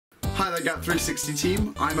Hi there Gap360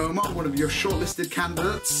 team, I'm Omar, one of your shortlisted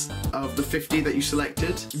candidates of the 50 that you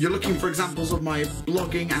selected. You're looking for examples of my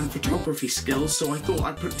blogging and photography skills, so I thought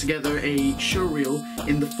I'd put together a showreel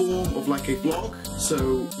in the form of like a vlog,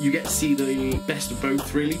 so you get to see the best of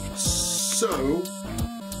both really. So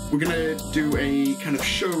we're gonna do a kind of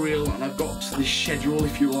showreel, and I've got the schedule,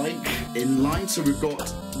 if you like, in line. So we've got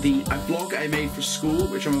a vlog I made for school,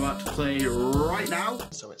 which I'm about to play right now.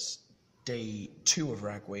 So it's day 2 of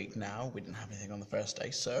Rag Week now. We didn't have anything on the first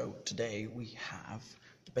day, so today we have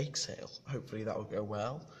the bake sale. Hopefully that will go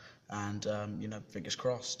well, and you know, fingers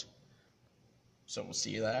crossed. So we'll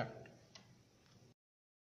see you there.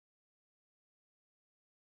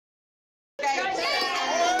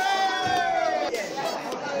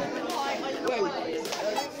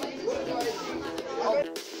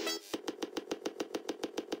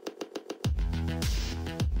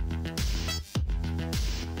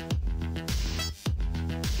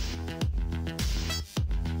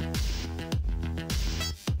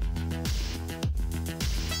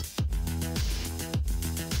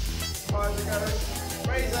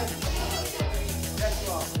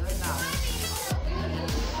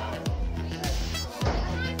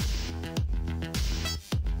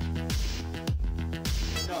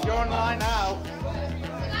 You're online now.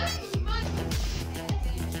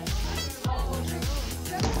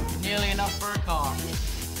 Nearly enough for a car.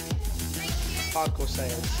 Hardcore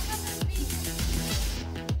sales.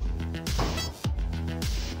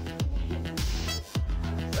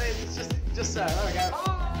 Wait, it's just so. There we go.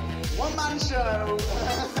 One man show.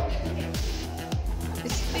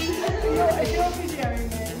 You're videoing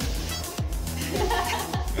me.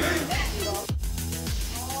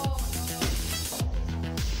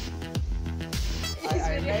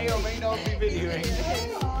 I may or may not be videoing.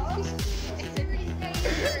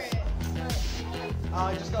 Oh,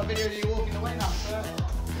 I just got a video of you walking away now, sir.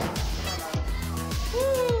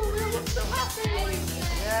 Woo, we look so happy.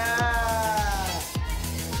 Yeah.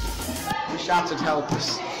 We shouted, help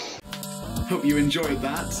us. Hope you enjoyed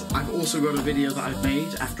that. I've also got a video that I've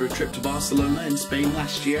made after a trip to Barcelona in Spain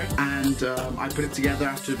last year, and I put it together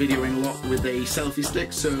after videoing a lot with a selfie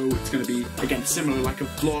stick, so it's going to be, again, similar, like a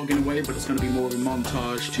vlog in a way, but it's going to be more of a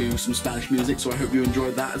montage to some Spanish music, so I hope you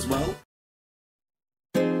enjoyed that as well.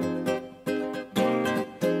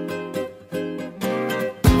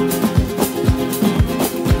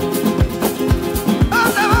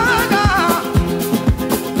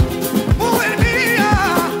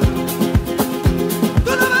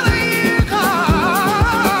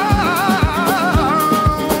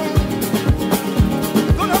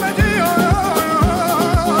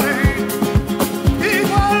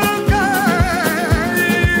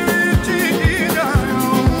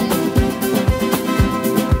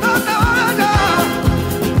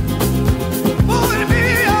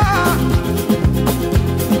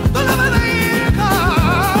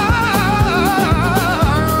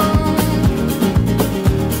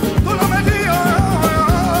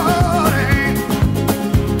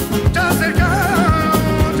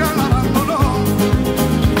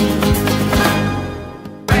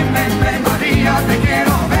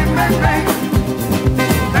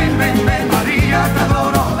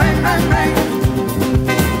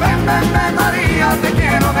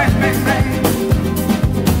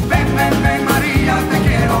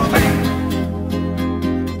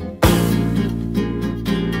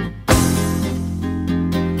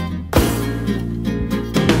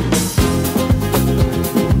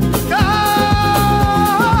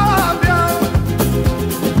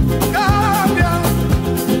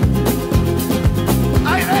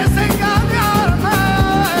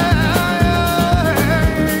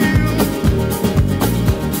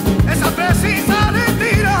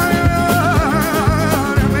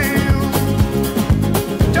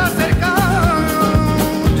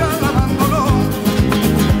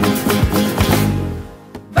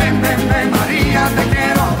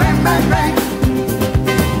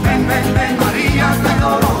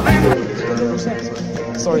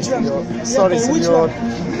 Sorry, senor.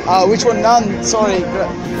 Which one? None. Sorry.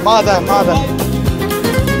 Mother.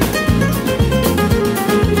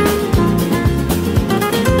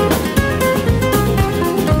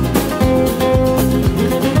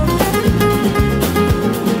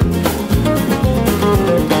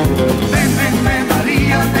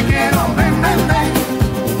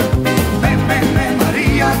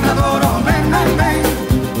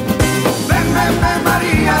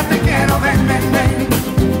 María, te quiero, ven.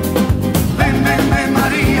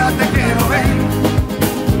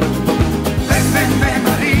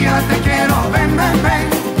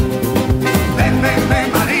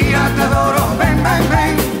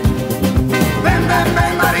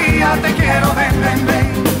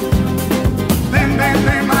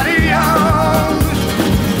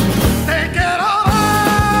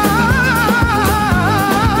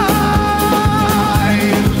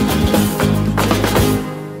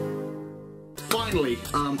 finally,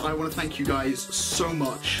 I want to thank you guys so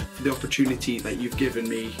much for the opportunity that you've given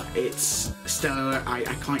me. It's stellar. I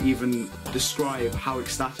can't even describe how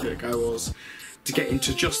ecstatic I was to get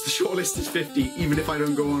into just the shortlisted 50. Even if I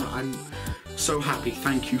don't go on, I'm so happy.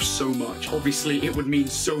 Thank you so much. Obviously, it would mean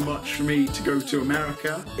so much for me to go to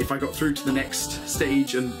America. If I got through to the next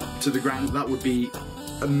stage and to the grand, that would be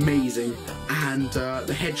amazing. And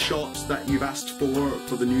the headshot that you've asked for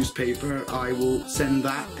the newspaper, I will send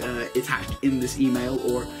that attached in this email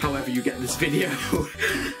or however you get this video.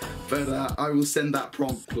 But I will send that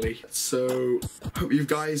promptly. So hope you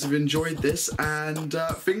guys have enjoyed this, and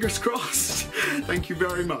fingers crossed. Thank you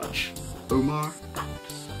very much. Omar.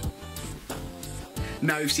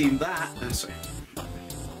 Now you've seen that. Sorry.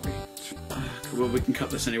 Well, we can cut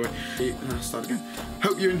this anyway. Start again.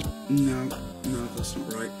 Hope you enjoy. No, that's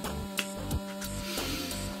not right.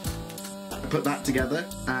 I put that together,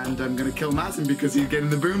 and I'm gonna kill Mazin because he's getting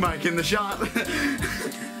the boom mic in the shot.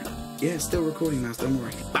 Yeah, still recording, Maz, don't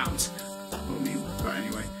worry. Bounce! But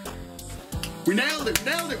anyway. We nailed it! We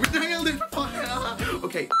nailed it! We nailed it!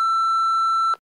 Okay.